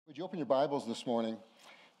Would you open your Bibles this morning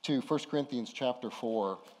to 1 Corinthians chapter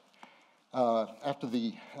 4?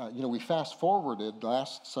 We fast forwarded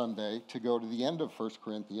last Sunday to go to the end of 1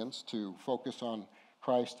 Corinthians to focus on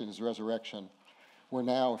Christ and his resurrection. We're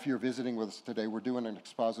now, if you're visiting with us today, we're doing an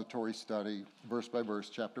expository study, verse by verse,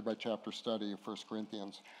 chapter by chapter study of 1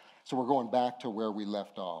 Corinthians. So we're going back to where we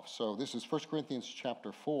left off. So this is 1 Corinthians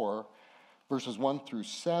chapter 4, verses 1 through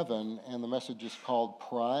 7, and the message is called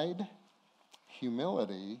Pride,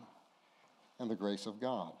 Humility, and the Grace of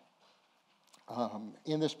God.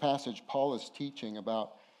 In this passage, Paul is teaching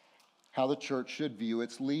about how the church should view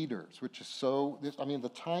its leaders, which is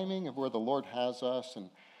the timing of where the Lord has us and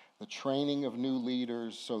the training of new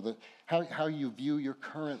leaders, so that how you view your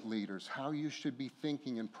current leaders, how you should be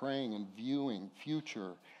thinking and praying and viewing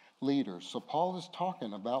future leaders. So Paul is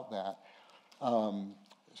talking about that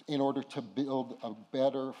in order to build a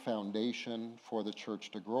better foundation for the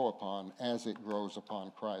church to grow upon as it grows upon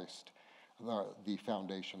Christ, the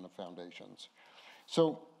foundation of foundations.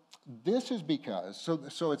 So this is because,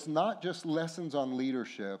 so it's not just lessons on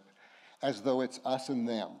leadership as though it's us and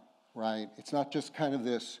them, right? It's not just kind of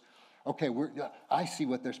this, okay, I see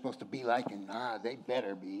what they're supposed to be like, and they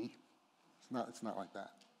better be. It's not like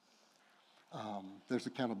that. There's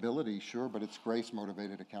accountability, sure, but it's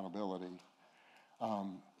grace-motivated accountability.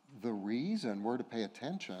 The reason we're to pay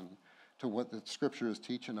attention to what the Scripture is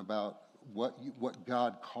teaching about what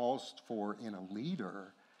God calls for in a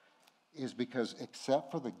leader is because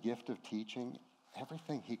except for the gift of teaching,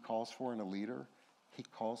 everything he calls for in a leader, he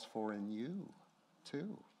calls for in you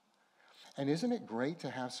too. And isn't it great to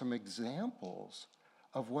have some examples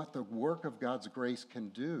of what the work of God's grace can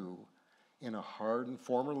do in a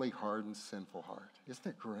formerly hardened, sinful heart? Isn't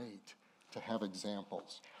it great to have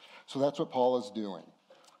examples? So that's what Paul is doing.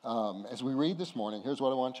 As we read this morning, here's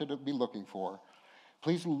what I want you to be looking for.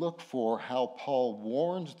 Please look for how Paul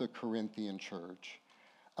warns the Corinthian church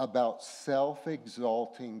about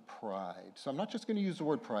self-exalting pride. So I'm not just going to use the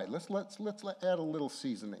word pride. Let's add a little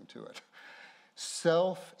seasoning to it.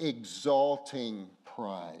 Self-exalting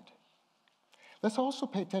pride. Let's also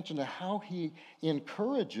pay attention to how he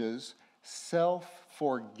encourages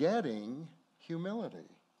self-forgetting humility,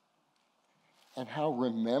 and how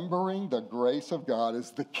remembering the grace of God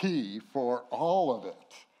is the key for all of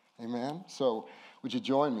it. Amen? So would you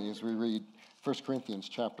join me as we read 1 Corinthians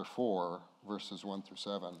chapter 4, verses 1 through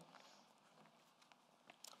 7.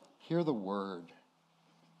 Hear the word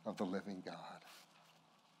of the living God.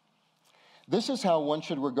 This is how one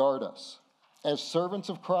should regard us, as servants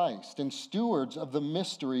of Christ and stewards of the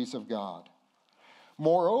mysteries of God.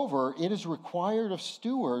 Moreover, it is required of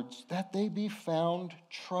stewards that they be found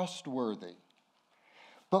trustworthy.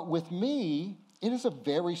 But with me, it is a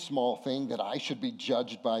very small thing that I should be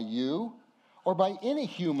judged by you or by any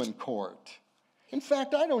human court. In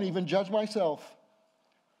fact, I don't even judge myself,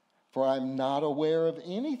 for I'm not aware of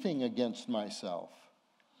anything against myself.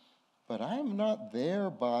 But I am not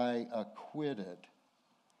thereby acquitted.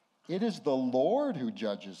 It is the Lord who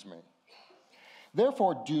judges me.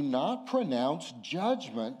 Therefore, do not pronounce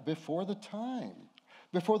judgment before the time,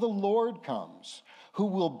 before the Lord comes, who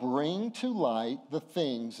will bring to light the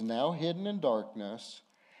things now hidden in darkness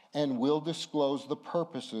and will disclose the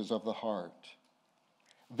purposes of the heart.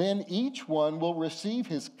 Then each one will receive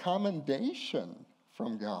his commendation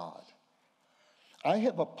from God. I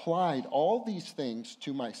have applied all these things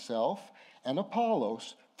to myself and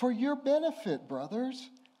Apollos for your benefit, brothers,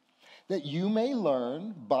 that you may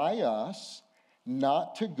learn by us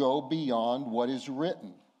not to go beyond what is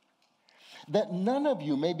written, that none of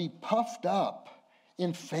you may be puffed up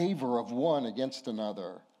in favor of one against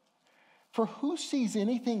another. For who sees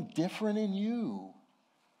anything different in you?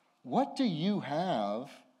 What do you have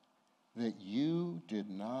that you did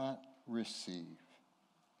not receive?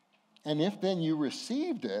 And if then you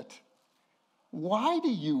received it, why do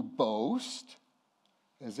you boast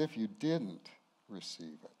as if you didn't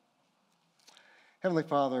receive it? Heavenly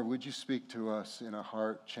Father, would you speak to us in a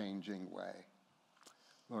heart-changing way?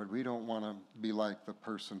 Lord, we don't want to be like the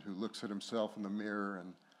person who looks at himself in the mirror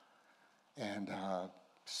and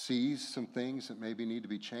sees some things that maybe need to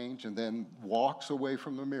be changed and then walks away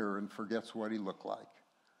from the mirror and forgets what he looked like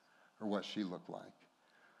or what she looked like.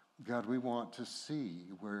 God, we want to see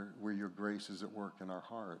where your grace is at work in our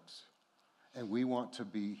hearts. And we want to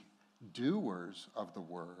be doers of the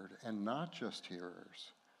word and not just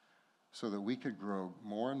hearers, so that we could grow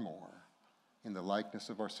more and more in the likeness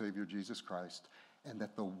of our Savior Jesus Christ, and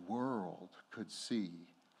that the world could see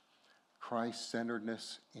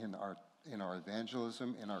Christ-centeredness in our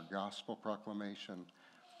evangelism, in our gospel proclamation,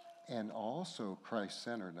 and also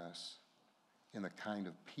Christ-centeredness in the kind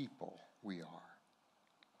of people we are.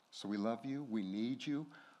 So we love you. We need you.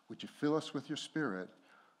 Would you fill us with your Spirit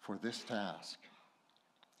for this task?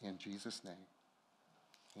 In Jesus' name,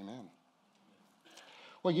 amen.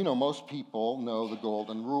 Well, you know, most people know the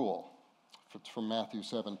golden rule. It's from Matthew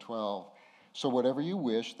 7:12. So whatever you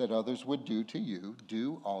wish that others would do to you,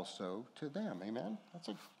 do also to them. Amen? It's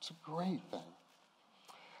a great thing.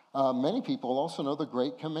 Many people also know the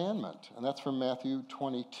Great Commandment, and that's from Matthew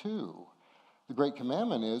 22. The Great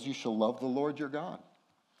Commandment is, you shall love the Lord your God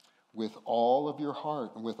with all of your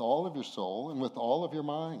heart, and with all of your soul, and with all of your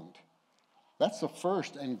mind. That's the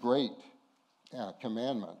first and great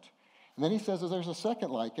commandment. And then he says that there's a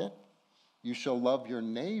second like it. You shall love your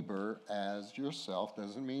neighbor as yourself.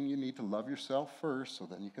 Doesn't mean you need to love yourself first so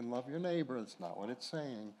then you can love your neighbor. That's not what it's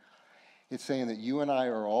saying. It's saying that you and I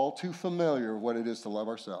are all too familiar with what it is to love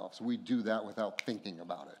ourselves. We do that without thinking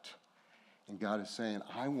about it. And God is saying,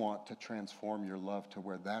 I want to transform your love to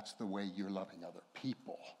where that's the way you're loving other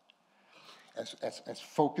people. As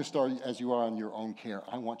focused as you are on your own care,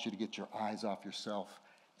 I want you to get your eyes off yourself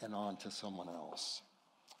and on to someone else.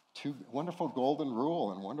 Two wonderful golden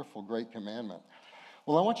rule and wonderful great commandment.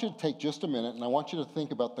 Well, I want you to take just a minute and I want you to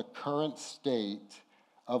think about the current state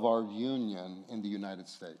of our union in the United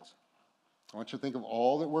States. I want you to think of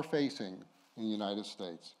all that we're facing in the United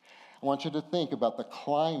States. I want you to think about the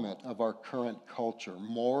climate of our current culture,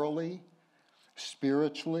 morally,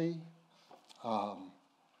 spiritually.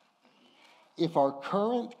 If our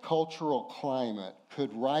current cultural climate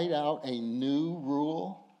could write out a new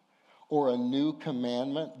rule or a new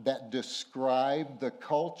commandment that described the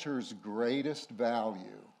culture's greatest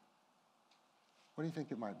value, what do you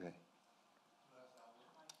think it might be?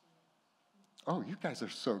 Oh, you guys are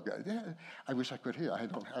so good. Yeah, I wish I could hear.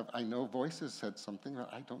 I know voices said something,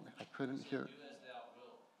 but I couldn't hear.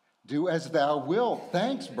 Do as thou wilt.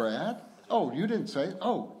 Thanks, Brad. Oh, you didn't say it.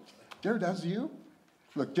 Oh, Jared, that's you?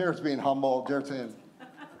 Look, Jared's being humble. Jared's saying,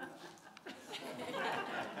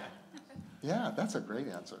 yeah, that's a great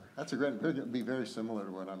answer. That's a great, it would be very similar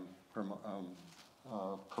to what I'm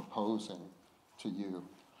proposing to you.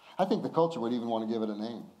 I think the culture would even want to give it a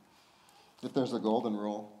name. If there's a golden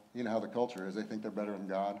rule, you know how the culture is. They think they're better than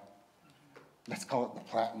God. Let's call it the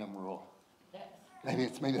platinum rule.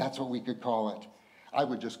 Maybe that's what we could call it. I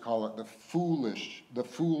would just call it the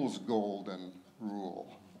fool's golden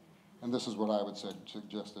rule. And this is what I would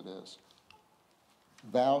suggest it is.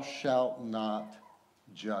 Thou shalt not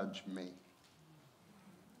judge me.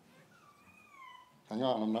 Hang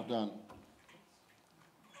on, I'm not done.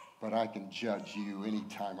 But I can judge you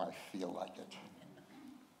anytime I feel like it.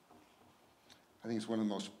 I think it's one of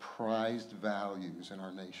the most prized values in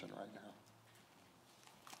our nation right now.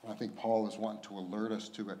 And I think Paul is wanting to alert us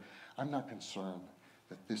to it. I'm not concerned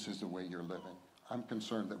that this is the way you're living. I'm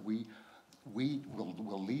concerned that we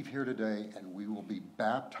will leave here today and we will be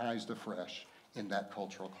baptized afresh in that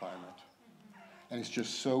cultural climate. And it's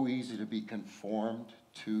just so easy to be conformed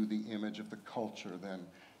to the image of the culture than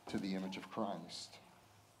to the image of Christ.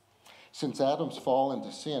 Since Adam's fall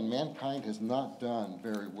into sin, mankind has not done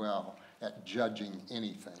very well at judging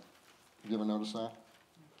anything. You ever notice that?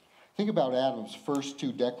 Think about Adam's first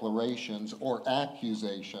two declarations or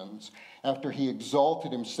accusations after he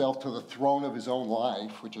exalted himself to the throne of his own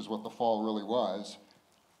life, which is what the fall really was.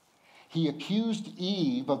 He accused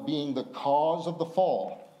Eve of being the cause of the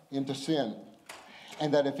fall into sin,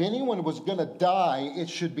 and that if anyone was going to die, it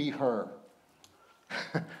should be her.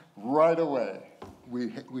 Right away,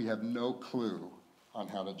 we have no clue on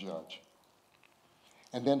how to judge.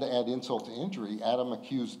 And then to add insult to injury, Adam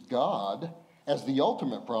accused God as the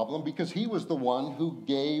ultimate problem because he was the one who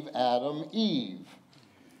gave Adam Eve.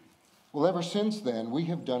 Well, ever since then, we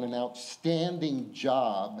have done an outstanding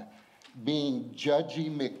job being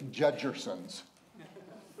judgy McJudgersons.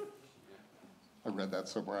 I read that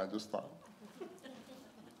somewhere, I just thought,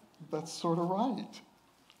 that's sort of right.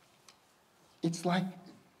 It's like,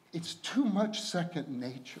 it's too much second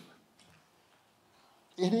nature.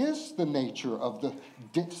 It is the nature of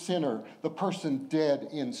the sinner, the person dead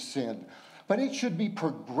in sin. But it should be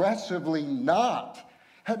progressively not.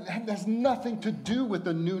 It has nothing to do with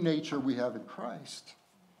the new nature we have in Christ.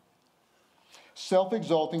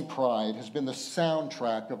 Self-exalting pride has been the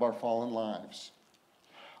soundtrack of our fallen lives.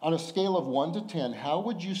 On a scale of 1 to 10, how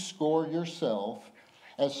would you score yourself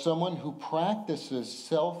as someone who practices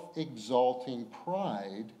self-exalting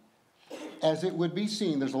pride as it would be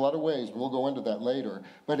seen? There's a lot of ways, we'll go into that later,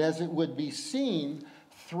 but as it would be seen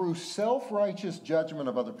through self-righteous judgment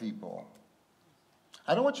of other people.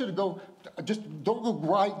 I don't want you to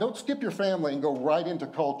don't skip your family and go right into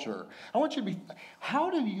culture. I want you to how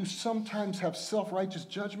do you sometimes have self-righteous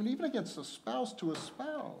judgment even against a spouse to a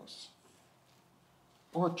spouse?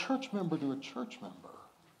 or a church member to a church member.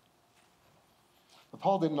 But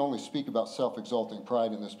Paul didn't only speak about self-exalting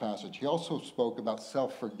pride in this passage. He also spoke about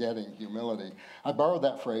self-forgetting humility. I borrowed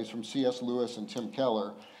that phrase from C.S. Lewis and Tim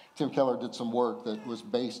Keller. Tim Keller did some work that was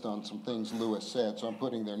based on some things Lewis said, so I'm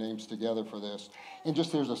putting their names together for this. And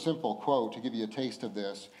just here's a simple quote to give you a taste of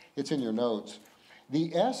this. It's in your notes.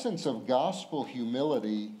 The essence of gospel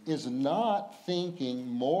humility is not thinking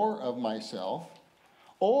more of myself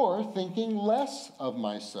or thinking less of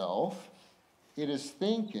myself. It is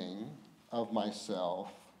thinking of myself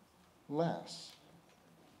less.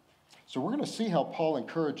 So we're going to see how Paul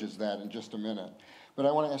encourages that in just a minute. But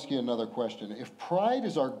I want to ask you another question. If pride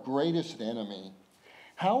is our greatest enemy,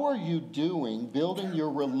 how are you doing building your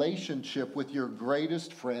relationship with your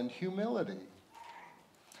greatest friend, humility?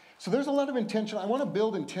 So there's a lot of intention. I want to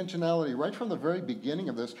build intentionality right from the very beginning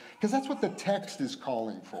of this, because that's what the text is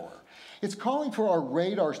calling for. It's calling for our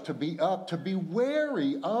radars to be up, to be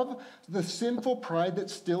wary of the sinful pride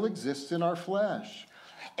that still exists in our flesh,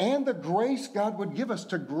 and the grace God would give us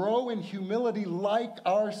to grow in humility like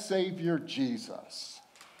our Savior Jesus.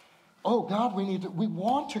 Oh God, we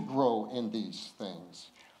want to grow in these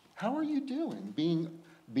things. How are you doing?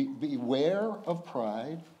 Beware of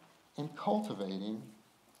pride and cultivating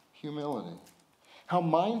humility. How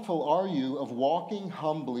mindful are you of walking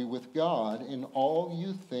humbly with God in all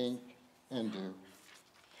you think and do?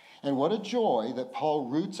 And what a joy that Paul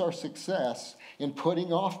roots our success in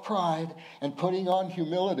putting off pride and putting on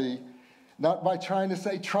humility, not by trying to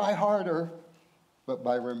say, try harder, but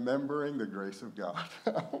by remembering the grace of God.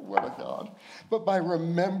 What a God. But by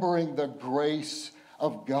remembering the grace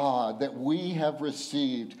of God that we have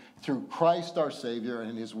received through Christ our Savior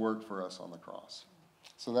and his work for us on the cross.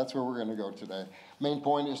 So that's where we're going to go today. Main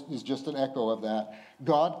point is just an echo of that.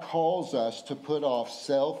 God calls us to put off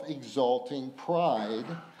self-exalting pride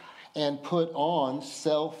and put on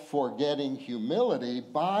self-forgetting humility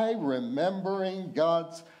by remembering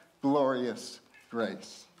God's glorious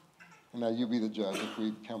grace. And now you be the judge if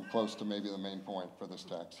we come close to maybe the main point for this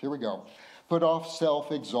text. Here we go. Put off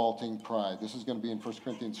self-exalting pride. This is going to be in 1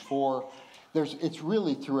 Corinthians 4. It's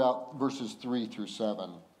really throughout verses 3 through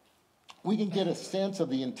 7. We can get a sense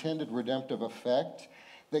of the intended redemptive effect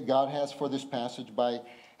that God has for this passage by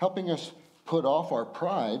helping us put off our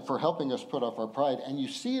pride, and you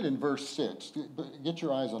see it in verse 6. Get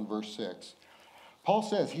your eyes on verse 6. Paul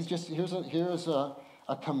says, here's a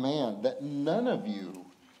command that none of you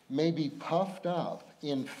may be puffed up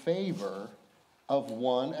in favor of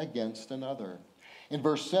one against another. In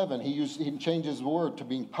verse 7, he changes the word to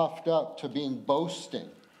being puffed up to being boasting.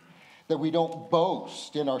 That we don't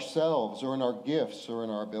boast in ourselves or in our gifts or in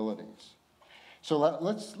our abilities. So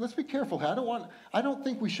let's be careful. I don't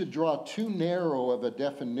think we should draw too narrow of a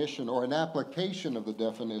definition or an application of the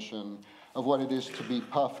definition of what it is to be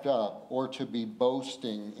puffed up or to be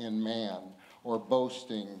boasting in man or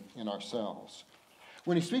boasting in ourselves.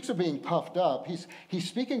 When he speaks of being puffed up, he's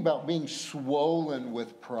speaking about being swollen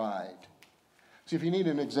with pride. See, if you need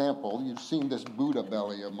an example, you've seen this Buddha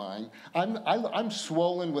belly of mine. I'm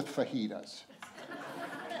swollen with fajitas.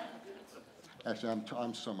 Actually,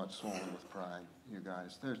 I'm so much swollen with pride, you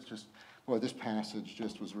guys. This passage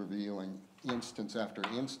just was revealing instance after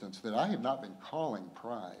instance that I have not been calling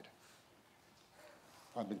pride.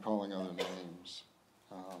 I've been calling other names.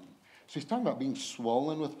 So he's talking about being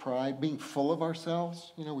swollen with pride, being full of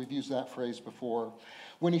ourselves. We've used that phrase before.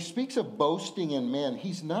 When he speaks of boasting in men,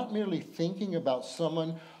 he's not merely thinking about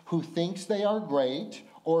someone who thinks they are great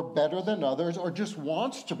or better than others or just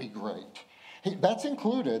wants to be great. That's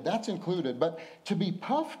included. But to be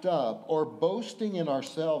puffed up or boasting in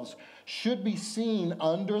ourselves should be seen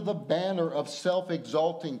under the banner of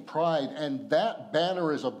self-exalting pride, and that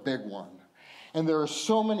banner is a big one. And there are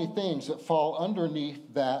so many things that fall underneath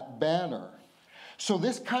that banner. So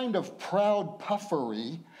this kind of proud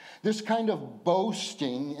puffery, this kind of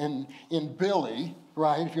boasting in Billy,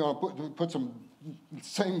 right, if you want to put some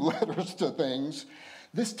same letters to things,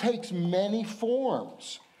 this takes many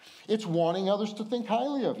forms. It's wanting others to think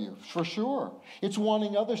highly of you, for sure. It's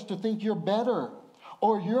wanting others to think you're better,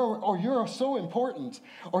 or you're so important,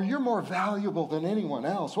 or you're more valuable than anyone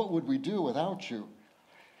else. What would we do without you?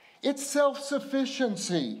 It's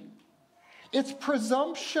self-sufficiency. It's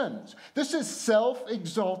presumptions. This is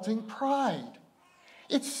self-exalting pride.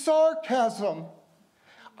 It's sarcasm.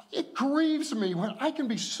 It grieves me when I can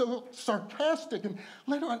be so sarcastic, and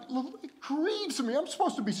later on, it grieves me. I'm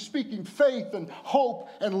supposed to be speaking faith and hope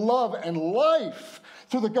and love and life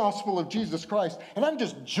through the gospel of Jesus Christ, and I'm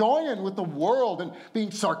just joying with the world and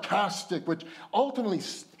being sarcastic, which ultimately,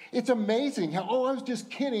 it's amazing how, I was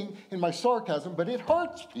just kidding in my sarcasm, but it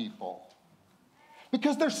hurts people.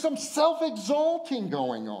 because there's some self-exalting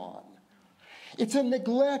going on. It's a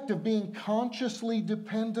neglect of being consciously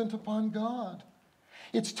dependent upon God.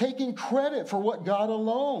 It's taking credit for what God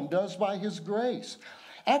alone does by his grace.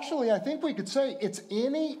 Actually, I think we could say it's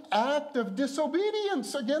any act of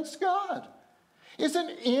disobedience against God.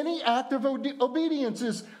 Isn't any act of obedience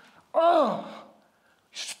is,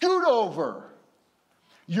 scoot over.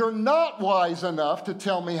 You're not wise enough to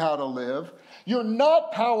tell me how to live. You're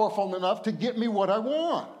not powerful enough to get me what I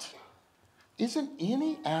want. Isn't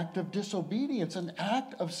any act of disobedience an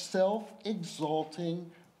act of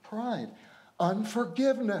self-exalting pride?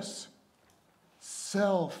 Unforgiveness,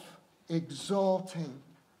 self-exalting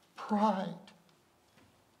pride.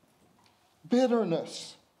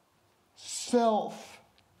 Bitterness,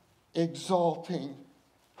 self-exalting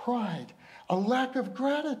pride. A lack of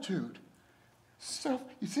gratitude.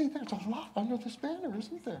 You see, there's a lot under this banner,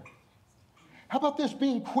 isn't there? How about this?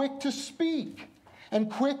 Being quick to speak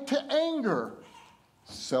and quick to anger.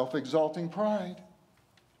 Self-exalting pride.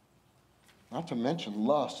 Not to mention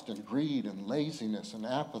lust and greed and laziness and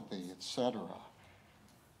apathy, etc.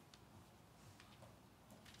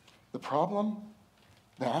 The problem,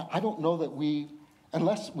 that I don't know that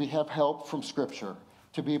unless we have help from Scripture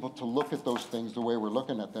to be able to look at those things the way we're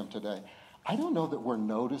looking at them today, I don't know that we're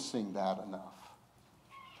noticing that enough.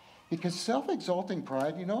 Because self-exalting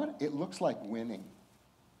pride, you know what? It looks like winning.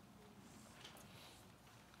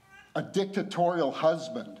 A dictatorial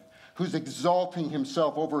husband who's exalting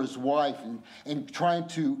himself over his wife and trying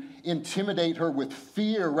to intimidate her with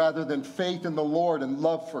fear rather than faith in the Lord and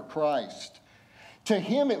love for Christ. To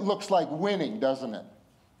him, it looks like winning, doesn't it?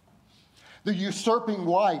 The usurping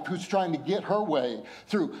wife who's trying to get her way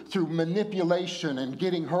through manipulation and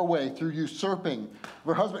getting her way through usurping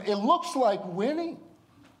her husband. It looks like winning.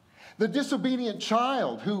 The disobedient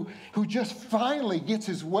child who just finally gets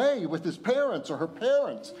his way with his parents or her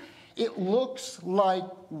parents. It looks like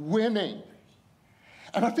winning.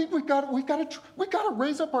 And I think we've got to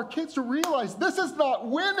raise up our kids to realize this is not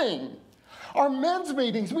winning. Our men's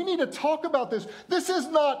meetings, we need to talk about this. This is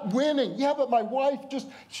not winning. Yeah, but my wife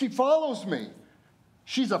she follows me.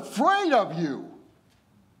 She's afraid of you.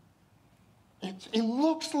 It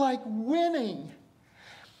looks like winning.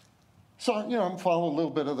 So, I'm following a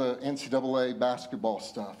little bit of the NCAA basketball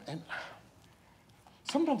stuff. And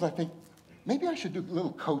sometimes I think maybe I should do a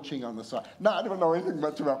little coaching on the side. No, I don't know anything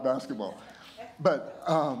much about basketball. But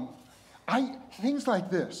things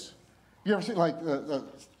like this. You ever seen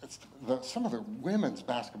some of the women's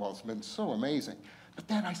basketball has been so amazing. But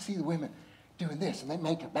then I see the women doing this, and they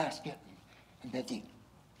make a basket, and they do.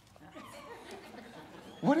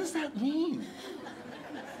 What does that mean?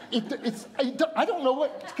 I don't know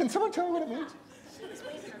what. Can someone tell me what it means?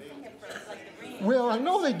 Well, I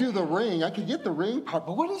know they do the ring. I can get the ring part,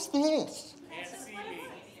 but what is this?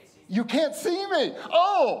 You can't see me.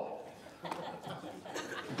 Oh!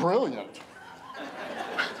 Brilliant.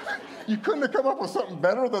 You couldn't have come up with something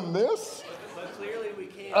better than this? But clearly we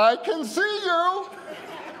can't. I can see you.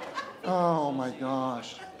 Oh, my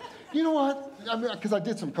gosh. You know what? Because I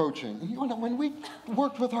did some coaching. And when we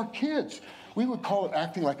worked with our kids, we would call it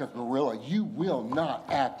acting like a gorilla. You will not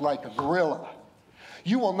act like a gorilla.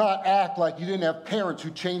 You will not act like you didn't have parents who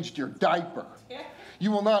changed your diaper.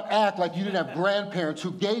 You will not act like you didn't have grandparents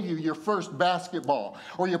who gave you your first basketball,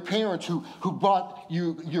 or your parents who bought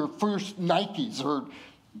you your first Nikes or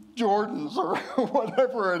Jordans or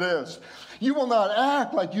whatever it is. You will not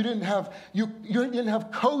act like you didn't have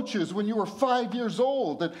coaches when you were 5 years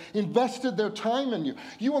old that invested their time in you.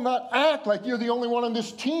 You will not act like you're the only one on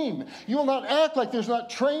this team. You will not act like there's not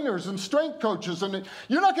trainers and strength coaches, and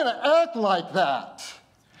you're not going to act like that.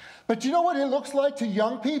 But you know what it looks like to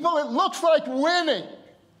young people? It looks like winning.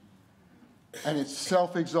 And it's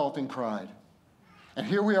self-exalting pride. And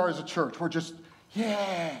here we are as a church. We're just,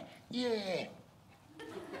 yeah.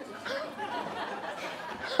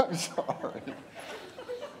 I'm sorry.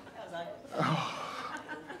 Oh.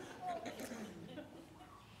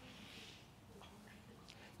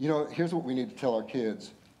 Here's what we need to tell our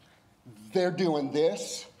kids. They're doing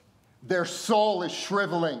this. Their soul is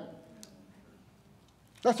shriveling.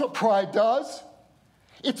 That's what pride does.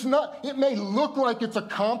 It may look like it's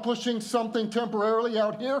accomplishing something temporarily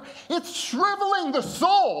out here. It's shriveling the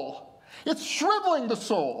soul. It's shriveling the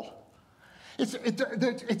soul.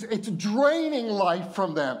 It's draining life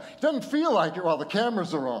from them. It doesn't feel like it while the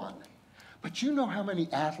cameras are on. But you know how many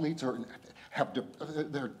athletes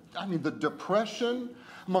the depression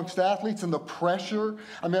amongst athletes and the pressure.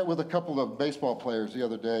 I met with a couple of baseball players the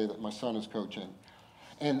other day that my son is coaching.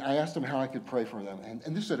 And I asked them how I could pray for them.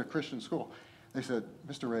 And this is at a Christian school. They said,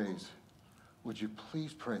 Mr. Reyes, would you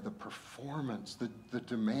please pray the performance, the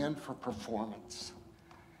demand for performance,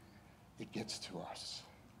 it gets to us.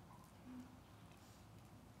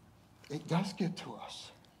 It does get to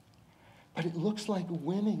us. But it looks like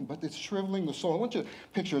winning, but it's shriveling the soul. I want you to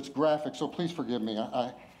picture, it's graphic, so please forgive me.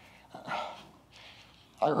 I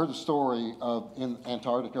heard a story of in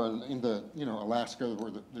Antarctica, in the, Alaska,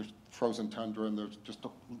 where there's frozen tundra and there's just,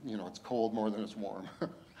 it's cold more than it's warm.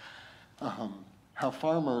 How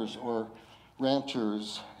farmers or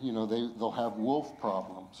ranchers, they'll have wolf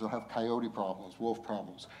problems, they'll have coyote problems, wolf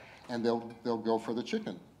problems, and they'll go for the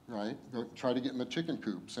chicken, right? They'll try to get in the chicken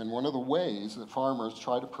coops. And one of the ways that farmers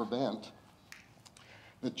try to prevent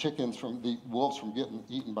the wolves from getting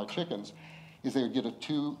eaten by chickens is they would get a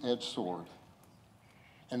two-edged sword.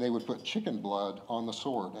 And they would put chicken blood on the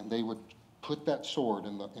sword, and they would put that sword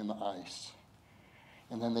in the ice.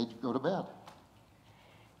 And then they'd go to bed.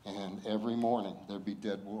 And every morning, there'd be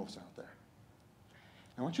dead wolves out there.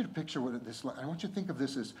 I want you to picture what this, I want you to think of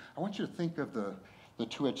this as, I want you to think of the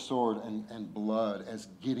two-edged sword and blood as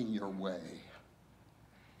getting your way,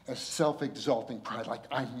 as self-exalting pride, like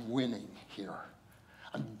I'm winning here.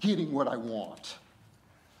 I'm getting what I want.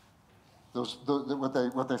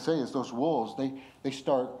 What they say is those wolves, they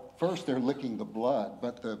start, first they're licking the blood,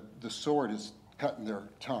 but the sword is cutting their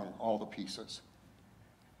tongue all to pieces.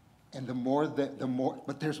 And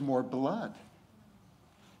but there's more blood.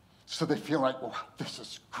 So they feel like, well, this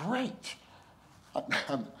is great.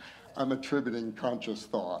 I'm attributing conscious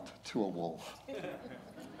thought to a wolf.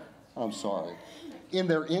 I'm sorry. In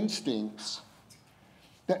their instincts,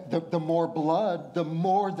 the more blood, the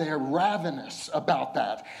more they're ravenous about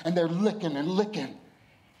that. And they're licking and licking,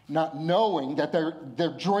 not knowing that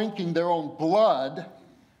they're drinking their own blood,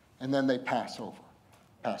 and then they pass out,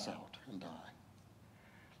 and die.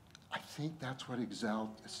 I think that's what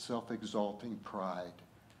self-exalting pride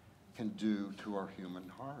can do to our human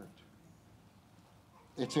heart.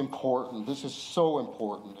 It's important. This is so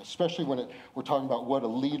important, especially when we're talking about what a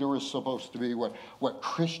leader is supposed to be, what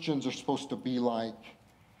Christians are supposed to be like.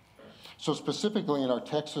 So specifically in our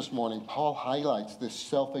text this morning, Paul highlights this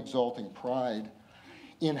self-exalting pride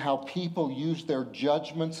in how people use their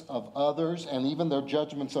judgments of others and even their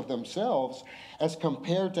judgments of themselves as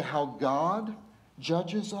compared to how God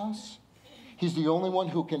judges us. He's the only one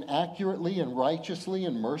who can accurately and righteously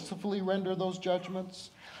and mercifully render those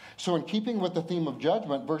judgments. So in keeping with the theme of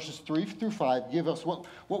judgment, verses 3 through 5 give us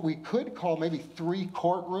what we could call maybe 3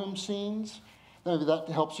 courtroom scenes. Maybe that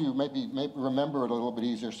helps you maybe remember it a little bit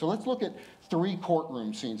easier. So let's look at 3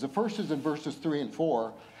 courtroom scenes. The first is in verses 3 and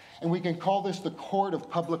 4, and we can call this the court of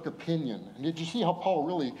public opinion. And did you see how Paul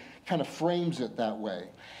really kind of frames it that way?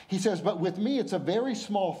 He says, "But with me it's a very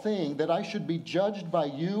small thing that I should be judged by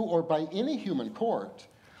you or by any human court."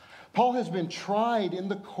 Paul has been tried in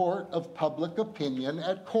the court of public opinion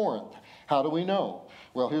at Corinth. How do we know?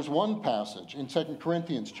 Well, here's one passage in 2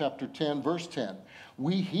 Corinthians chapter 10, verse 10.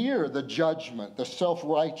 We hear the judgment, the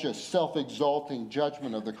self-righteous, self-exalting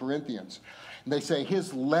judgment of the Corinthians. And they say,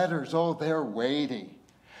 his letters, they're weighty.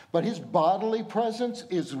 But his bodily presence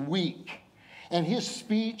is weak, and his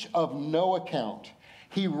speech of no account.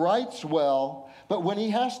 He writes well, but when he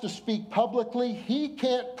has to speak publicly, he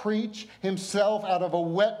can't preach himself out of a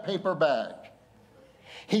wet paper bag.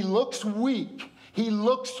 He looks weak, he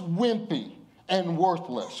looks wimpy and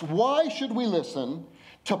worthless. Why should we listen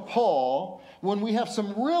to Paul when we have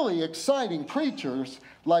some really exciting preachers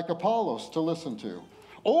like Apollos to listen to?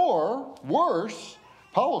 Or worse,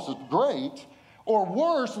 Apollos is great, or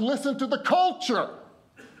worse, listen to the culture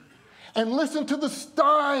and listen to the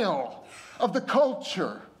style of the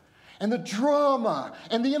culture and the drama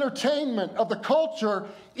and the entertainment of the culture,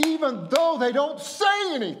 even though they don't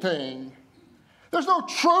say anything. There's no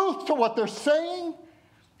truth to what they're saying.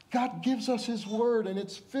 God gives us his word, and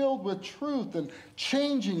it's filled with truth and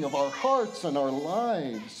changing of our hearts and our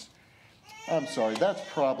lives. I'm sorry, that's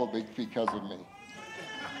probably because of me.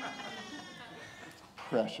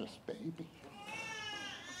 Precious baby.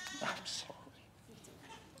 I'm sorry.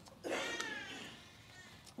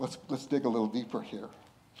 Let's dig a little deeper here.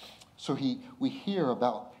 So we hear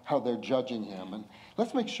about how they're judging him, and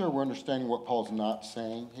let's make sure we're understanding what Paul's not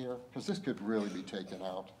saying here, because this could really be taken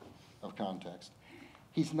out of context.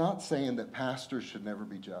 He's not saying that pastors should never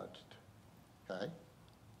be judged, okay?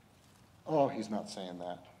 He's not saying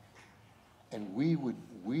that. And we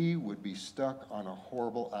would be stuck on a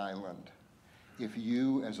horrible island if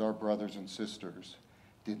you, as our brothers and sisters,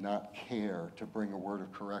 did not care to bring a word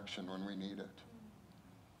of correction when we need it.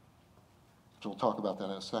 So we'll talk about that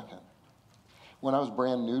in a second. When I was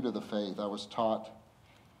brand new to the faith, I was taught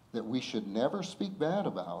that we should never speak bad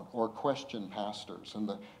about or question pastors. And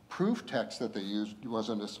the proof text that they used was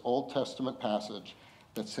in this Old Testament passage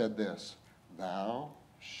that said this, "Thou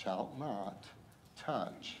shalt not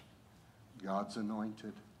touch God's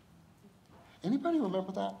anointed." Anybody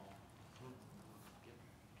remember that?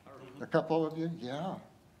 A couple of you? Yeah.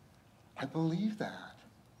 I believe that.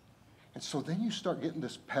 And so then you start getting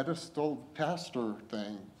this pedestal pastor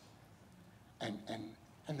thing, and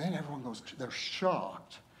then everyone goes, they're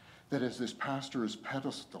shocked that as this pastor is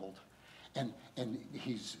pedestaled, and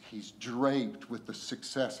he's draped with the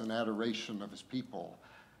success and adoration of his people,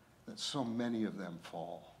 that so many of them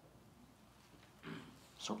fall.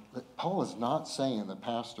 So Paul is not saying that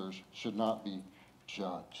pastors should not be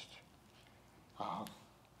judged.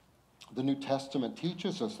 The New Testament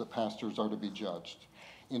teaches us that pastors are to be judged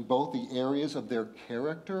in both the areas of their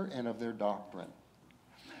character and of their doctrine.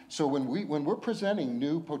 So when we're presenting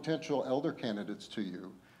new potential elder candidates to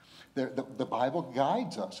you, the Bible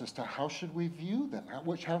guides us as to how should we view them,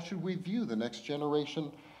 how should we view the next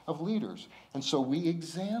generation of leaders. And so we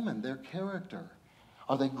examine their character.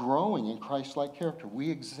 Are they growing in Christ-like character? We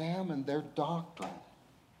examine their doctrine.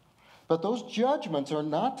 But those judgments are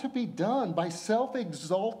not to be done by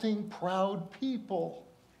self-exalting, proud people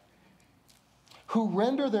who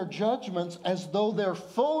render their judgments as though they're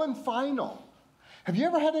full and final. Have you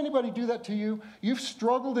ever had anybody do that to you? You've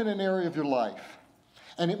struggled in an area of your life,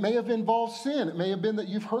 and it may have involved sin. It may have been that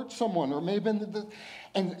you've hurt someone, or it may have been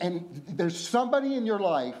and there's somebody in your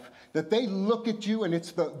life that they look at you, and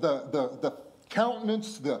it's the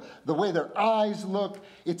countenance, the way their eyes look,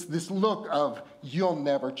 it's this look of, you'll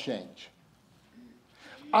never change.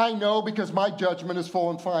 I know because my judgment is full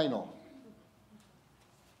and final.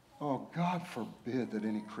 Oh, God forbid that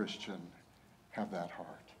any Christian have that heart.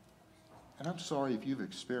 And I'm sorry if you've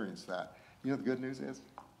experienced that. You know the good news is?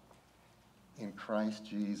 In Christ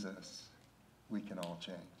Jesus, we can all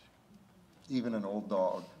change. Even an old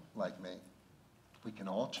dog like me, we can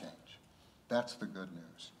all change. That's the good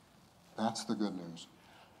news. That's the good news.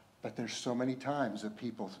 But there's so many times that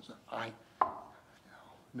people say,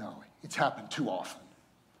 no, it's happened too often.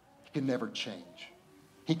 He can never change.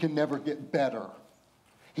 He can never get better.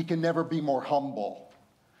 He can never be more humble.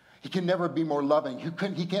 He can never be more loving.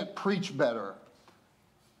 He can't preach better.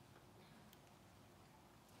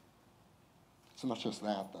 It's not just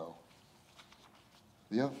that, though.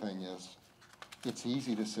 The other thing is, it's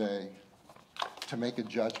easy to say, to make a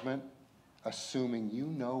judgment, assuming you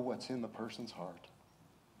know what's in the person's heart.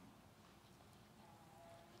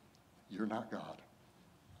 You're not God.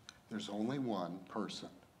 There's only one person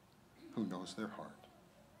who knows their heart,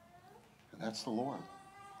 and that's the Lord.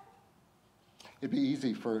 It'd be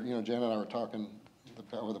easy for, Jan and I were talking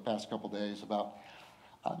over the past couple days about,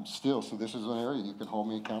 so this is an area you can hold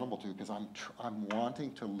me accountable to, because I'm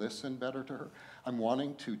wanting to listen better to her. I'm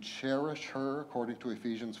wanting to cherish her, according to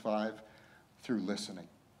Ephesians 5, through listening.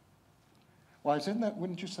 Wives, isn't that,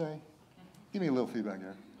 wouldn't you say? Give me a little feedback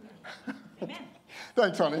here. Amen.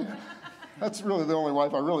 Thanks, honey. That's really the only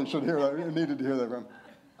wife I really should hear that. I needed to hear that from.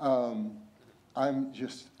 I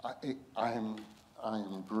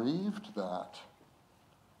am grieved that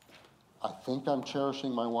I think I'm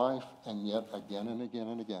cherishing my wife, and yet again and again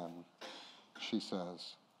and again, she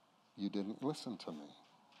says, you didn't listen to me.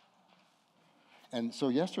 And so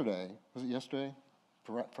yesterday, was it yesterday?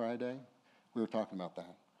 Friday? We were talking about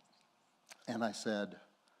that. And I said,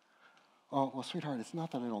 oh, well, sweetheart, it's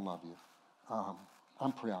not that I don't love you.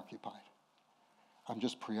 I'm preoccupied. I'm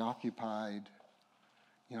just preoccupied.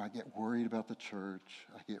 I get worried about the church.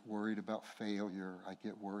 I get worried about failure. I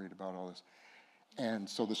get worried about all this. And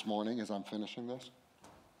so this morning, as I'm finishing this,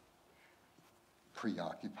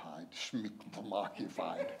 preoccupied,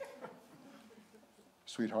 schmeoccupied.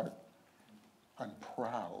 Sweetheart, I'm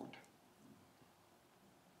proud.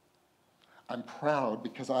 I'm proud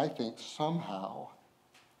because I think somehow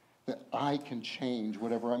that I can change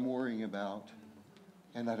whatever I'm worrying about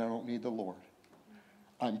and that I don't need the Lord.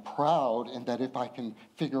 I'm proud in that if I can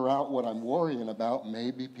figure out what I'm worrying about,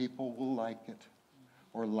 maybe people will like it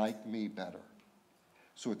or like me better.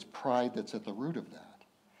 So it's pride that's at the root of that.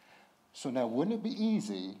 So now, wouldn't it be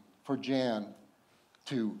easy for Jan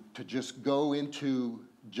to just go into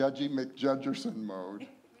Judgy McJudgerson mode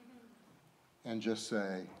and just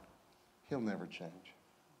say, he'll never change.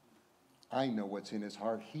 I know what's in his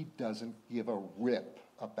heart. He doesn't give a rip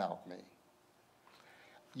about me.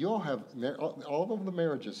 You all have, all of the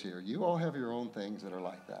marriages here, you all have your own things that are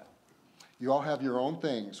like that. You all have your own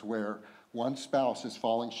things where one spouse is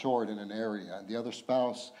falling short in an area, and the other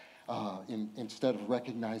spouse, instead of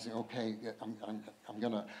recognizing, okay,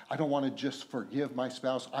 I don't want to just forgive my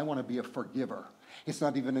spouse, I want to be a forgiver. It's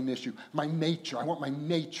not even an issue. My nature, I want my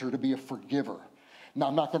nature to be a forgiver.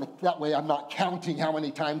 Now, that way I'm not counting how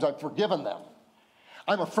many times I've forgiven them.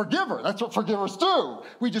 I'm a forgiver. That's what forgivers do.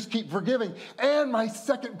 We just keep forgiving. And my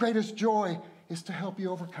second greatest joy is to help you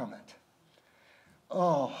overcome it.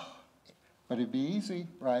 Oh, but it'd be easy,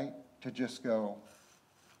 right, to just go,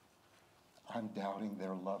 I'm doubting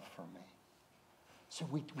their love for me. So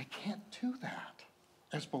we can't do that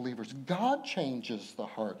as believers. God changes the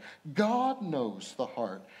heart. God knows the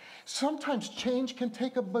heart. Sometimes change can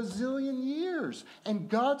take a bazillion years, and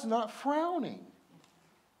God's not frowning.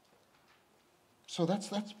 So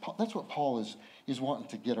that's what Paul is wanting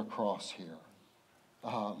to get across here.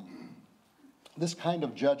 This kind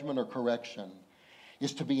of judgment or correction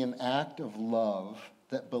is to be an act of love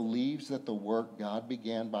that believes that the work God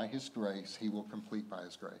began by his grace, he will complete by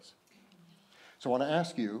his grace. So I want to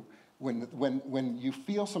ask you, when you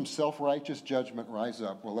feel some self-righteous judgment rise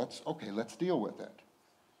up, well, let's deal with it.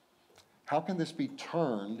 How can this be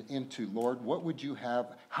turned into, Lord,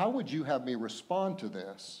 how would you have me respond to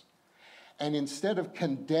this? And instead of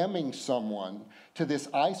condemning someone to this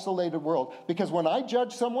isolated world, because when I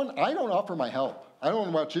judge someone, I don't offer my help. I don't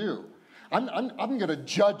know about you. I'm going to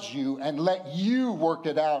judge you and let you work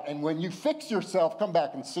it out. And when you fix yourself, come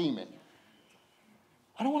back and see me.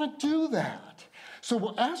 I don't want to do that.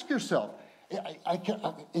 So ask yourself,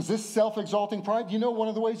 is this self-exalting pride? You know one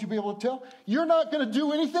of the ways you'll be able to tell? You're not going to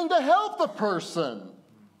do anything to help the person.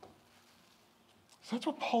 So that's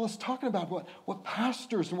what Paul is talking about, what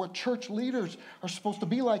pastors and what church leaders are supposed to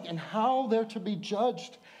be like and how they're to be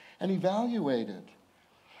judged and evaluated.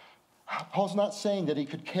 Paul's not saying that he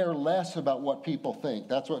could care less about what people think.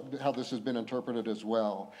 That's how this has been interpreted as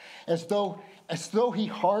well. As though he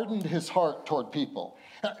hardened his heart toward people.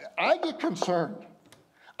 I get concerned.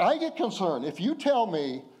 If you tell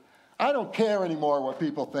me, I don't care anymore what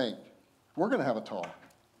people think, we're going to have a talk.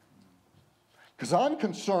 Because I'm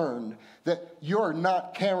concerned that you're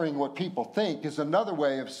not caring what people think is another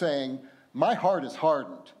way of saying, my heart is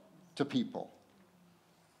hardened to people.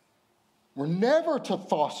 We're never to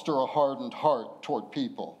foster a hardened heart toward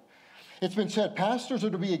people. It's been said, pastors are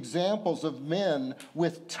to be examples of men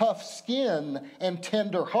with tough skin and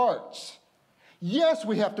tender hearts. Yes,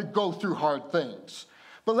 we have to go through hard things,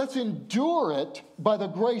 but let's endure it by the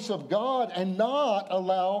grace of God and not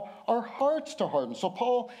allow our hearts to harden. So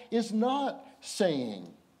Paul is not saying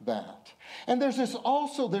that. And there's this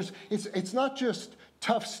also, it's not just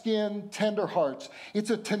tough skin, tender hearts.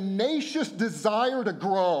 It's a tenacious desire to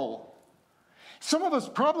grow. Some of us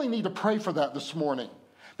probably need to pray for that this morning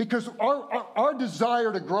because our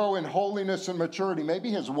desire to grow in holiness and maturity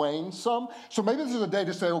maybe has waned some. So maybe this is a day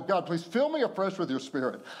to say, oh God, please fill me afresh with your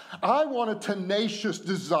Spirit. I want a tenacious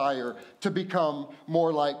desire to become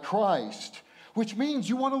more like Christ, which means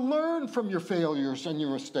you want to learn from your failures and your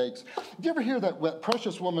mistakes. Did you ever hear that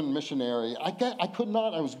precious woman missionary? I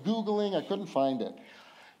was Googling, I couldn't find it.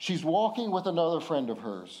 She's walking with another friend of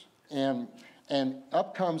hers, and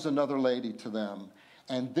up comes another lady to them.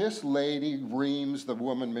 And this lady reams the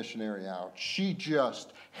woman missionary out. She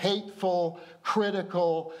just hateful,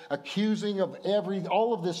 critical, accusing of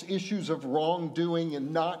all of this issues of wrongdoing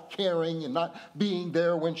and not caring and not being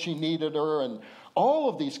there when she needed her and all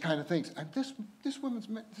of these kind of things. And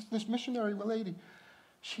this missionary lady,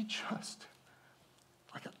 she just,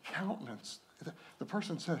 like a countenance. The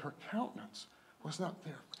person said her countenance was not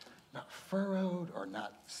there. Not furrowed or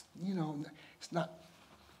not, it's not,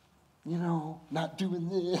 not doing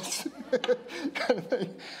this kind of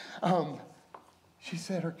thing. She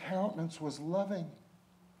said her countenance was loving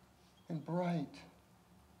and bright.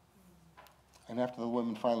 And after the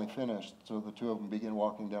woman finally finished, so the two of them began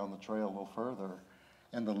walking down the trail a little further,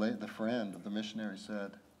 and the friend of the missionary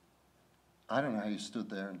said, I don't know how you stood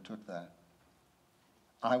there and took that.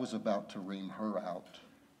 I was about to ream her out.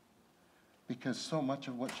 Because so much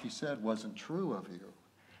of what she said wasn't true of you.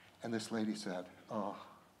 And this lady said, oh,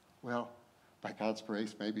 well, by God's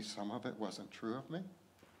grace, maybe some of it wasn't true of me,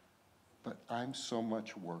 but I'm so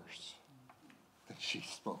much worse than she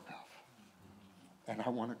spoke of. And I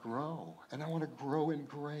want to grow, and I want to grow in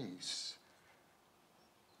grace.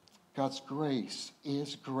 God's grace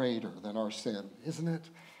is greater than our sin, isn't it?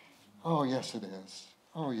 Oh, yes, it is.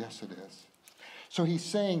 Oh, yes, it is. So he's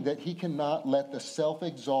saying that he cannot let the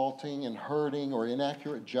self-exalting and hurting or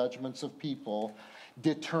inaccurate judgments of people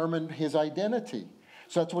determine his identity.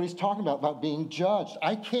 So that's what he's talking about being judged.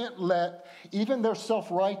 I can't let even their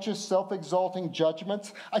self-righteous, self-exalting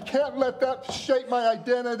judgments, I can't let that shape my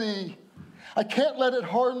identity. I can't let it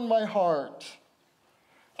harden my heart.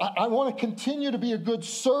 I want to continue to be a good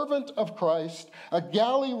servant of Christ, a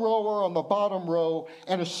galley rower on the bottom row,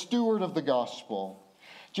 and a steward of the gospel.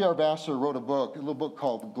 J.R. Vassar wrote a little book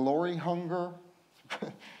called Glory Hunger.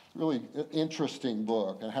 Really interesting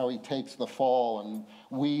book, and how he takes the fall and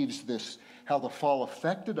weaves this, how the fall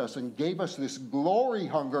affected us and gave us this glory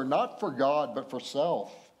hunger, not for God, but for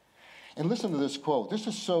self. And listen to this quote. This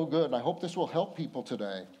is so good, and I hope this will help people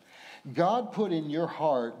today. God put in your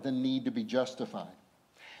heart the need to be justified.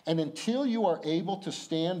 And until you are able to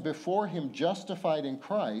stand before him justified in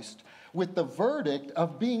Christ with the verdict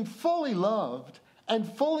of being fully loved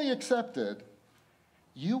and fully accepted,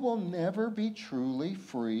 you will never be truly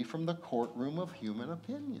free from the courtroom of human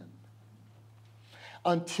opinion.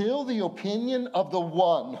 Until the opinion of the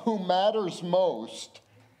one who matters most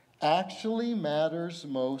actually matters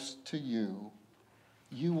most to you,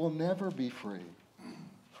 you will never be free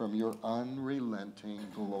from your unrelenting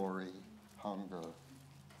glory hunger.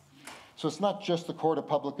 So it's not just the court of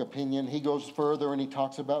public opinion. He goes further and he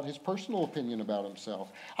talks about his personal opinion about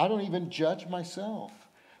himself. I don't even judge myself,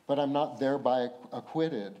 but I'm not thereby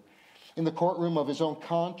acquitted. In the courtroom of his own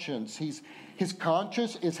conscience, his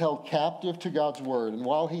conscience is held captive to God's word. And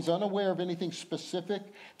while he's unaware of anything specific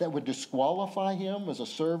that would disqualify him as a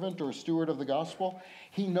servant or a steward of the gospel,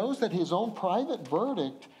 he knows that his own private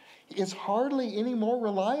verdict is hardly any more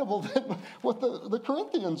reliable than what the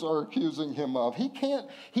Corinthians are accusing him of. He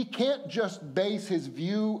can't just base his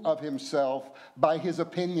view of himself by his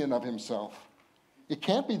opinion of himself. It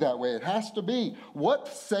can't be that way. It has to be, what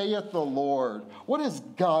saith the Lord? What has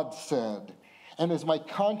God said? And is my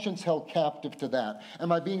conscience held captive to that? Am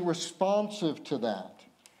I being responsive to that?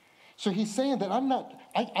 So he's saying that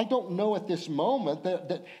I don't know at this moment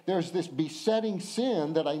that there's this besetting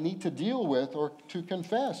sin that I need to deal with or to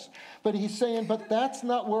confess. But he's saying, but that's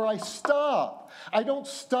not where I stop. I don't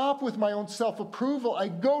stop with my own self-approval. I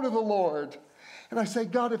go to the Lord and I say,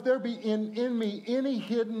 God, if there be in me any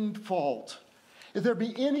hidden fault, if there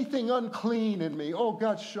be anything unclean in me, oh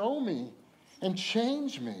God, show me and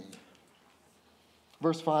change me.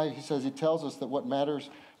 Verse 5, he tells us that what matters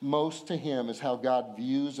most to him is how God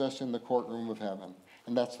views us in the courtroom of heaven.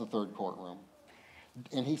 And that's the third courtroom.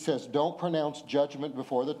 And he says, don't pronounce judgment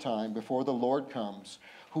before the time, before the Lord comes,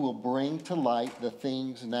 who will bring to light the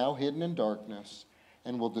things now hidden in darkness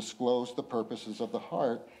and will disclose the purposes of the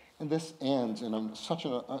heart. And this ends in such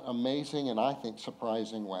an amazing and I think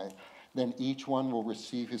surprising way. Then each one will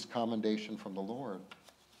receive his commendation from the Lord.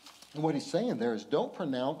 And what he's saying there is don't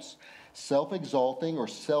pronounce self-exalting or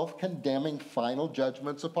self-condemning final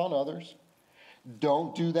judgments upon others.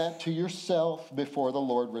 Don't do that to yourself before the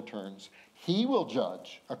Lord returns. He will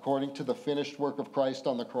judge according to the finished work of Christ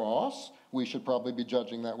on the cross. We should probably be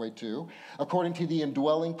judging that way too. According to the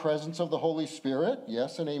indwelling presence of the Holy Spirit,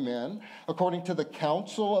 yes and amen. According to the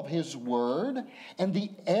counsel of his word and the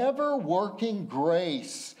ever-working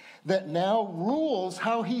grace that now rules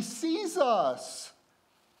how he sees us.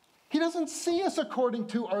 He doesn't see us according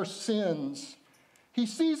to our sins. He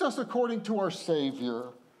sees us according to our Savior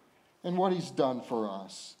and what he's done for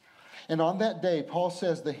us. And on that day, Paul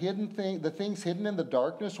says the things hidden in the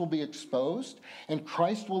darkness will be exposed, and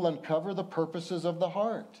Christ will uncover the purposes of the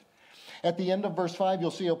heart. At the end of verse 5,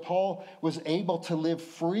 you'll see how Paul was able to live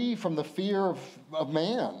free from the fear of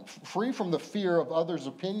man, free from the fear of others'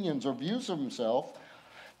 opinions or views of himself,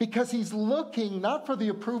 because he's looking not for the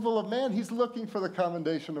approval of man, he's looking for the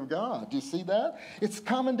commendation of God. Do you see that? It's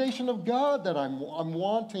commendation of God that I'm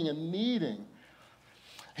wanting and needing.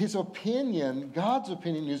 His opinion, God's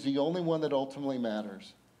opinion, is the only one that ultimately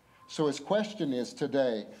matters. So his question is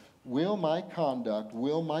today, will my conduct,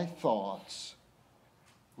 will my thoughts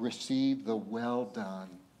receive the well done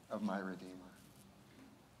of my Redeemer?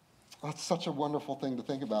 That's such a wonderful thing to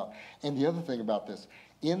think about. And the other thing about this,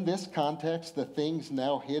 in this context, the things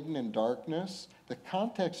now hidden in darkness, the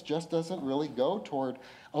context just doesn't really go toward,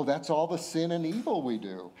 oh, that's all the sin and evil we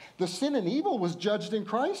do. The sin and evil was judged in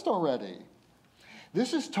Christ already.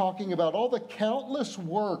 This is talking about all the countless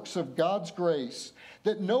works of God's grace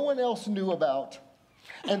that no one else knew about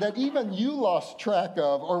and that even you lost track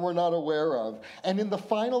of or were not aware of. And in the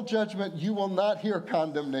final judgment, you will not hear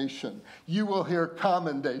condemnation. You will hear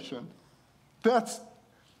commendation. That's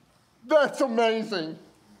amazing.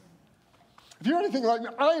 If you're anything like me,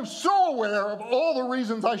 I am so aware of all the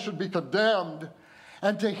reasons I should be condemned.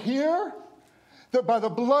 And to hear that by the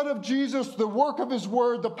blood of Jesus, the work of his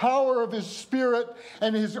word, the power of his Spirit,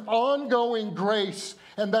 and his ongoing grace,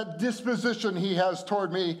 and that disposition he has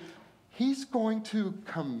toward me, he's going to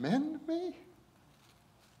commend me?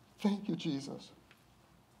 Thank you, Jesus.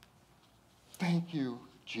 Thank you,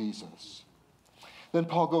 Jesus. Then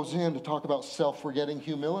Paul goes in to talk about self-forgetting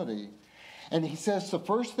humility. And he says, the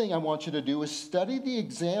first thing I want you to do is study the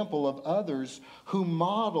example of others who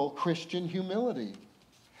model Christian humility.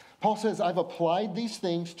 Paul says, I've applied these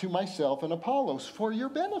things to myself and Apollos for your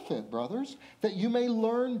benefit, brothers, that you may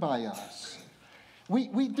learn by us. We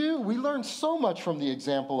learn so much from the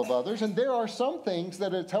example of others, and there are some things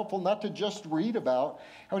that it's helpful not to just read about.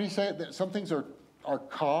 How do you say it? That some things are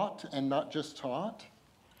caught and not just taught.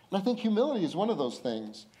 And I think humility is one of those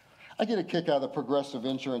things. I get a kick out of the Progressive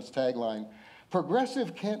Insurance tagline.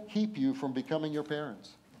 Progressive can't keep you from becoming your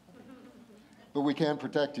parents, but we can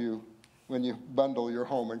protect you when you bundle your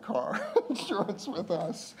home and car insurance with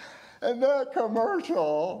us. And that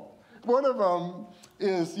commercial, one of them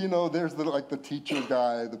is, there's the teacher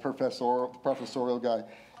guy, the professorial guy,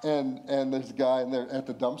 and there's a guy at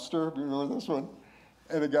the dumpster. Do you remember this one?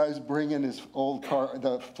 And the guy's bringing his old car,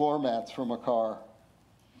 the floor mats from a car.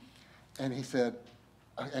 And he said,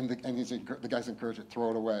 the guy's encouraged it,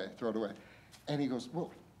 throw it away. And he goes,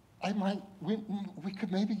 well, we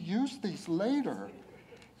could maybe use these later.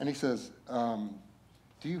 And he says, do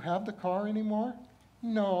you have the car anymore?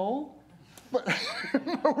 No, but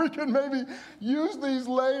we can maybe use these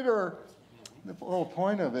later. The whole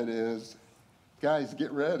point of it is, guys,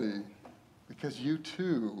 get ready, because you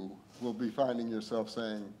too will be finding yourself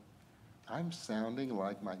saying, I'm sounding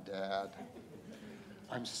like my dad.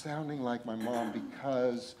 I'm sounding like my mom,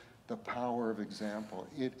 because the power of example,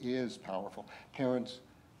 it is powerful. Parents,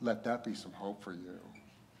 let that be some hope for you.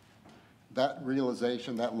 That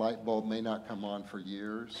realization, that light bulb may not come on for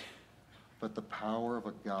years, but the power of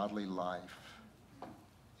a godly life,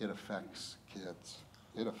 it affects kids.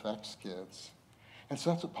 It affects kids. And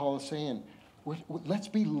so that's what Paul is saying. Let's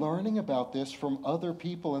be learning about this from other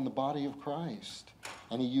people in the body of Christ.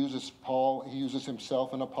 And he uses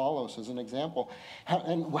himself and Apollos as an example.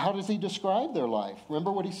 How does he describe their life?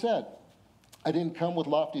 Remember what he said. I didn't come with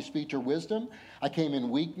lofty speech or wisdom. I came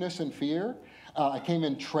in weakness and fear. I came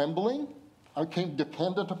in trembling. I came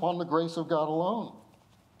dependent upon the grace of God alone.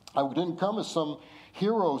 I didn't come as some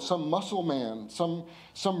hero, some muscle man,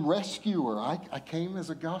 some rescuer. I came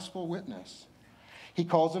as a gospel witness. He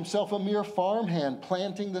calls himself a mere farmhand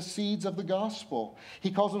planting the seeds of the gospel. He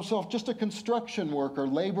calls himself just a construction worker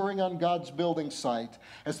laboring on God's building site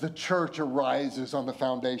as the church arises on the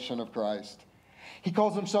foundation of Christ. He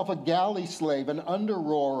calls himself a galley slave, an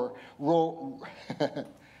under-rower,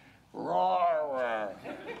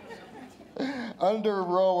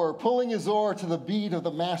 under-rower, pulling his oar to the beat of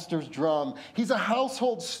the master's drum. He's a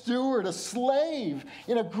household steward, a slave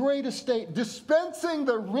in a great estate, dispensing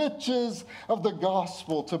the riches of the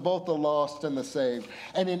gospel to both the lost and the saved.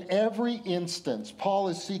 And in every instance, Paul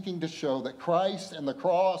is seeking to show that Christ and the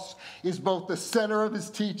cross is both the center of his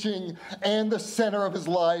teaching and the center of his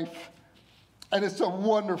life. And it's a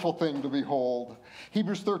wonderful thing to behold.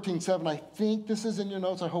 Hebrews 13:7, I think this is in your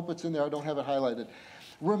notes. I hope it's in there. I don't have it highlighted.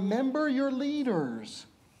 Remember your leaders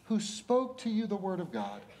who spoke to you the word of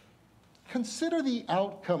God. Consider the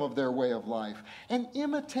outcome of their way of life and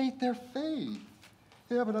imitate their faith.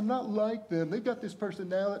 Yeah, but I'm not like them. They've got this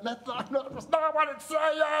personality. That's not what it's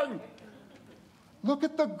saying. Look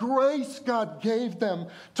at the grace God gave them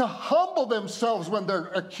to humble themselves when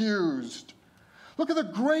they're accused. Look at the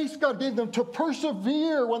grace God gave them to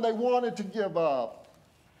persevere when they wanted to give up.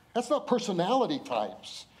 That's not personality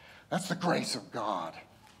types. That's the grace of God.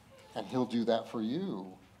 And he'll do that for you.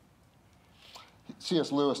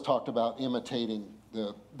 C.S. Lewis talked about imitating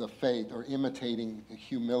the faith, or imitating the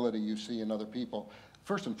humility you see in other people.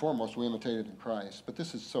 First and foremost, we imitate it in Christ, but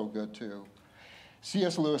this is so good too.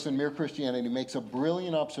 C.S. Lewis in Mere Christianity makes a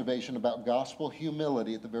brilliant observation about gospel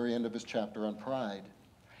humility at the very end of his chapter on pride.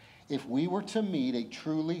 If we were to meet a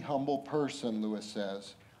truly humble person, Lewis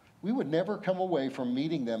says, we would never come away from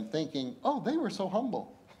meeting them thinking, oh, they were so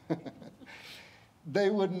humble.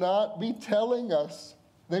 They would not be telling us,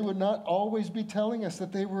 they would not always be telling us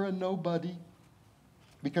that they were a nobody.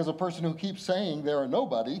 Because a person who keeps saying they're a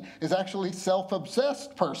nobody is actually a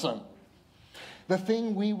self-obsessed person. The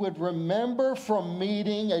thing we would remember from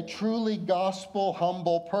meeting a truly gospel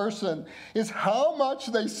humble person is how much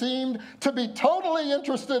they seemed to be totally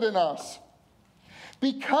interested in us.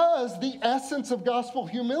 Because the essence of gospel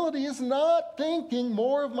humility is not thinking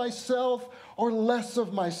more of myself or less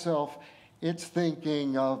of myself. It's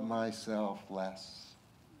thinking of myself less.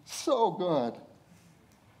 So good.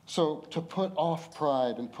 So to put off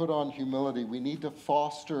pride and put on humility, we need to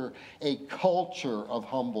foster a culture of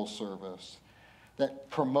humble service that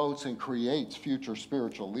promotes and creates future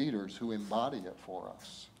spiritual leaders who embody it for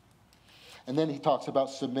us. And then he talks about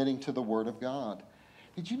submitting to the Word of God.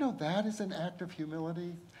 Did you know that is an act of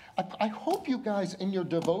humility? I hope you guys in your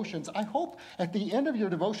devotions, I hope at the end of your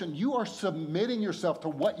devotion, you are submitting yourself to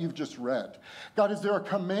what you've just read. God, is there a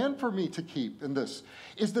command for me to keep in this?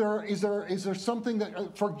 Is there something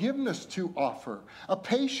that forgiveness to offer, a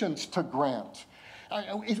patience to grant?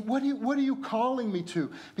 What are you calling me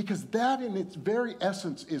to? Because that in its very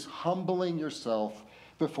essence is humbling yourself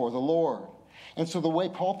before the Lord. And so the way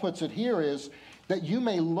Paul puts it here is that you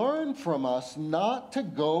may learn from us not to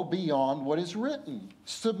go beyond what is written.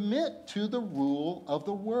 Submit to the rule of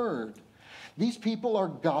the word. These people are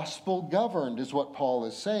gospel governed, is what Paul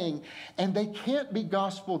is saying, and they can't be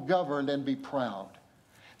gospel governed and be proud.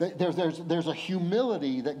 There's a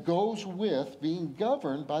humility that goes with being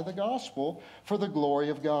governed by the gospel for the glory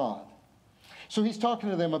of God. So he's talking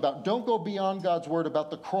to them about don't go beyond God's word about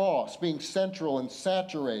the cross being central and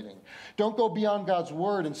saturating. Don't go beyond God's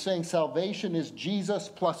word and saying salvation is Jesus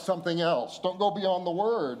plus something else. Don't go beyond the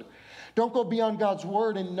word. Don't go beyond God's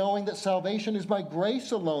word in knowing that salvation is by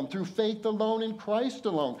grace alone, through faith alone, in Christ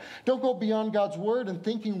alone. Don't go beyond God's word in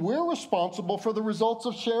thinking we're responsible for the results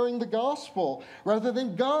of sharing the gospel rather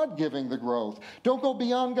than God giving the growth. Don't go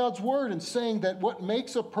beyond God's word in saying that what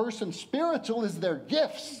makes a person spiritual is their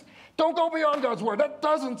gifts. Don't go beyond God's word. That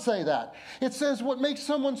doesn't say that. It says what makes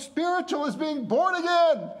someone spiritual is being born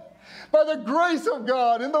again by the grace of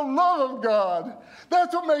God and the love of God.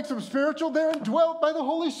 That's what makes them spiritual. They're indwelt by the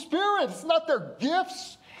Holy Spirit. It's not their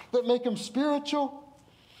gifts that make them spiritual.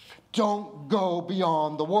 Don't go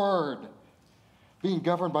beyond the word. Being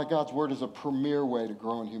governed by God's word is a premier way to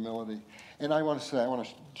grow in humility. And I want to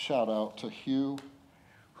shout out to Hugh,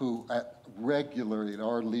 who regularly at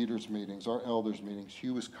our leaders' meetings, our elders' meetings,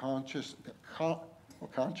 Hugh is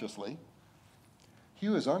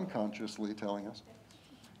Hugh is unconsciously telling us,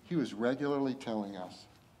 Hugh is regularly telling us,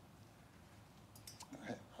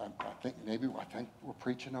 I think we're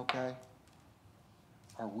preaching okay.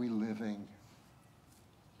 Are we living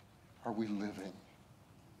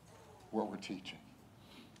what we're teaching?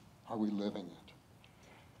 Are we living it?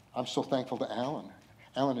 I'm so thankful to Alan.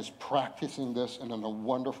 Alan is practicing this in a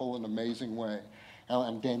wonderful and amazing way.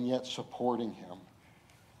 And Daniette supporting him.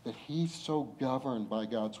 That he's so governed by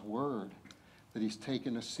God's word that he's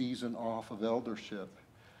taken a season off of eldership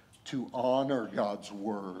to honor God's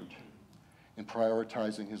word in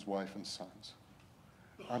prioritizing his wife and sons.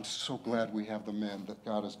 I'm so glad we have the men that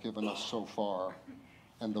God has given us so far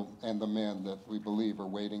and the men that we believe are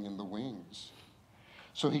waiting in the wings.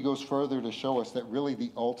 So he goes further to show us that really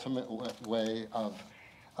the ultimate way of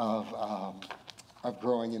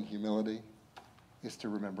growing in humility is to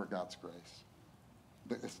remember God's grace.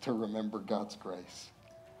 It's to remember God's grace.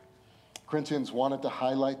 Corinthians wanted to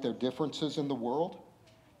highlight their differences in the world.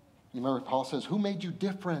 You remember Paul says, who made you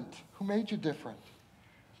different? Who made you different?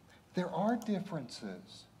 There are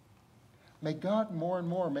differences. May God more and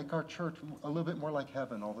more make our church a little bit more like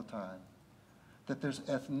heaven all the time. That there's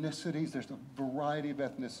ethnicities, there's a variety of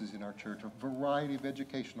ethnicities in our church, a variety of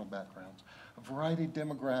educational backgrounds, a variety of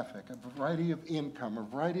demographic, a variety of income, a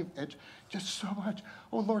variety of just so much.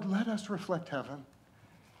 Oh, Lord, let us reflect heaven.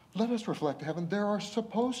 Let us reflect heaven. There are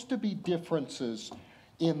supposed to be differences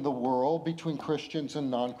in the world between Christians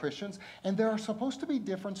and non-Christians, and there are supposed to be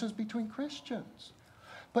differences between Christians.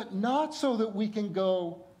 But not so that we can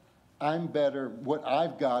go, I'm better, what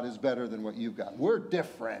I've got is better than what you've got. We're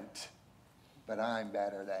different, but I'm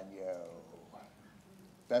better than you.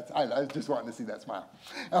 I just wanted to see that smile.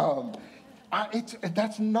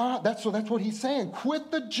 That's what he's saying.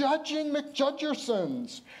 Quit the judging,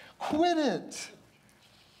 McJudgersons. Quit it.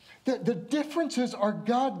 The differences are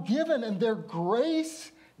God-given and they're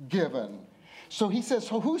grace-given. So he says,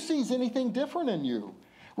 so who sees anything different in you?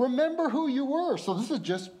 Remember who you were. So this is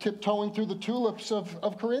just tiptoeing through the tulips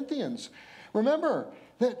of Corinthians. Remember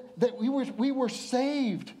that we were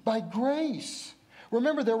saved by grace.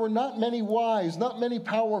 Remember, there were not many wise, not many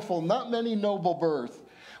powerful, not many noble birth.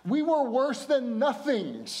 We were worse than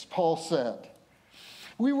nothings, Paul said.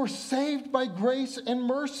 We were saved by grace and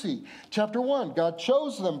mercy. Chapter 1, God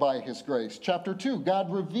chose them by his grace. Chapter 2,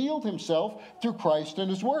 God revealed himself through Christ and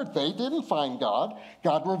his word. They didn't find God.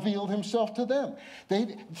 God revealed himself to them.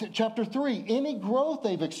 Chapter 3, any growth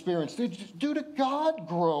they've experienced is due to God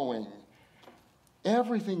growing.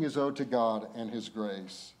 Everything is owed to God and his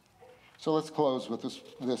grace. So let's close with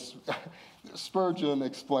this. Spurgeon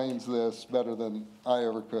explains this better than I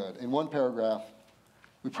ever could. In one paragraph,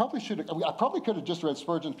 I probably could have just read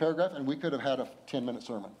Spurgeon's paragraph and we could have had a 10-minute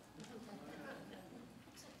sermon.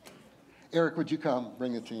 Eric, would you come?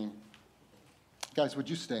 Bring the team. Guys, would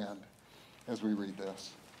you stand as we read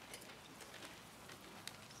this?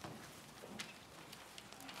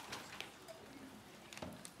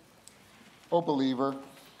 Oh, believer,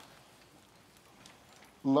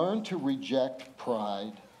 Learn to reject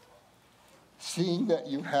pride, seeing that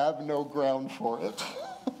you have no ground for it.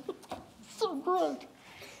 So great.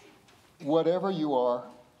 Whatever you are,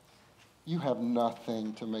 you have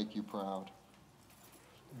nothing to make you proud.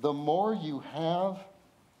 The more you have,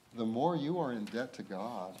 the more you are in debt to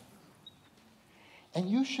God. And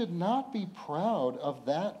you should not be proud of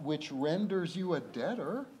that which renders you a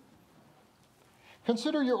debtor.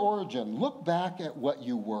 Consider your origin. Look back at what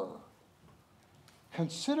you were.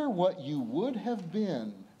 Consider what you would have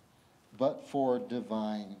been but for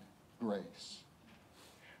divine grace.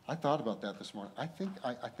 I thought about that this morning. I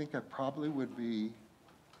think I probably would be,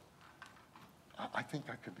 I think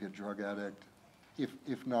I could be a drug addict,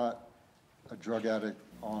 if not a drug addict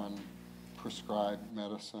on prescribed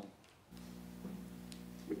medicine.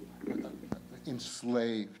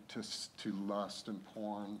 Enslaved to lust and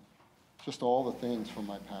porn. Just all the things from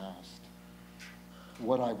my past.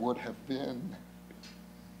 What I would have been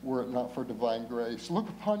were it not for divine grace. Look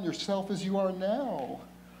upon yourself as you are now.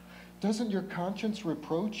 Doesn't your conscience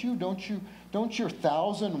reproach you? Don't your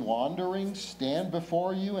 1,000 wanderings stand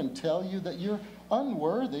before you and tell you that you're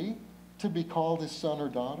unworthy to be called his son or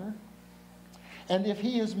daughter? And if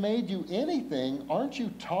he has made you anything, aren't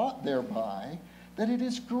you taught thereby that it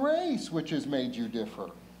is grace which has made you differ?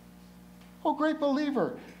 Oh, great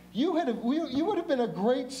believer, you would have been a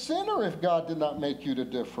great sinner if God did not make you to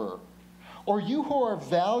differ. Or you who are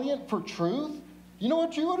valiant for truth, you know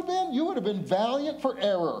what you would have been? You would have been valiant for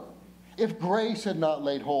error if grace had not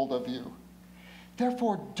laid hold of you.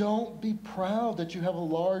 Therefore, don't be proud that you have a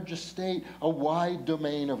large estate, a wide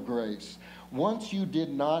domain of grace. Once you did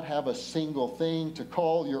not have a single thing to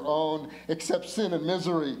call your own except sin and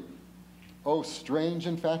misery. Oh, strange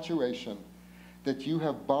infatuation that you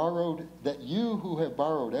who have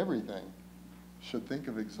borrowed everything should think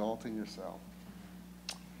of exalting yourself.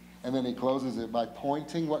 And then he closes it by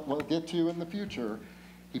pointing what we'll get to in the future.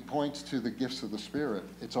 He points to the gifts of the Spirit.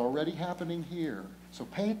 It's already happening here. So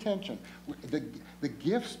pay attention. The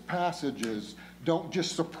gifts passages don't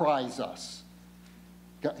just surprise us.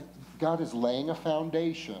 God is laying a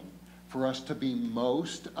foundation for us to be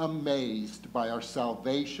most amazed by our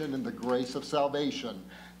salvation and the grace of salvation,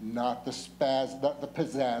 not the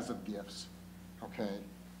pizzazz of gifts. Okay?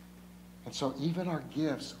 And so even our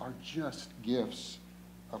gifts are just gifts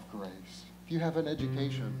of grace. If you have an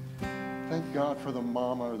education, thank God for the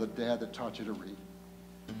mama or the dad that taught you to read.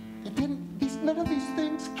 None of these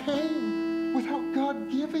things came without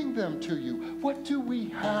God giving them to you. What do we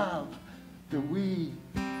have that we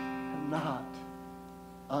cannot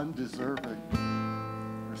undeserving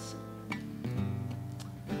receive?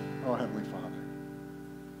 Oh, Heavenly Father,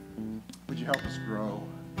 would you help us grow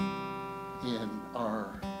in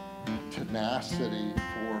our tenacity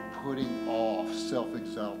for putting off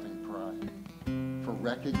self-exalting pride, for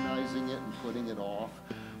recognizing it and putting it off?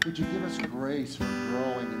 Would you give us grace for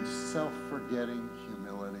growing in self-forgetting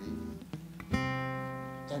humility?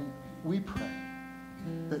 And we pray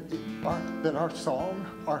that our song,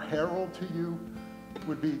 our herald to you,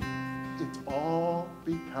 would be, it's all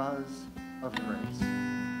because of grace.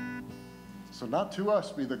 So not to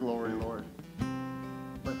us be the glory, Lord,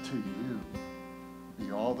 but to you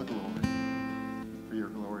be all the glory for your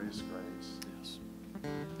glorious grace.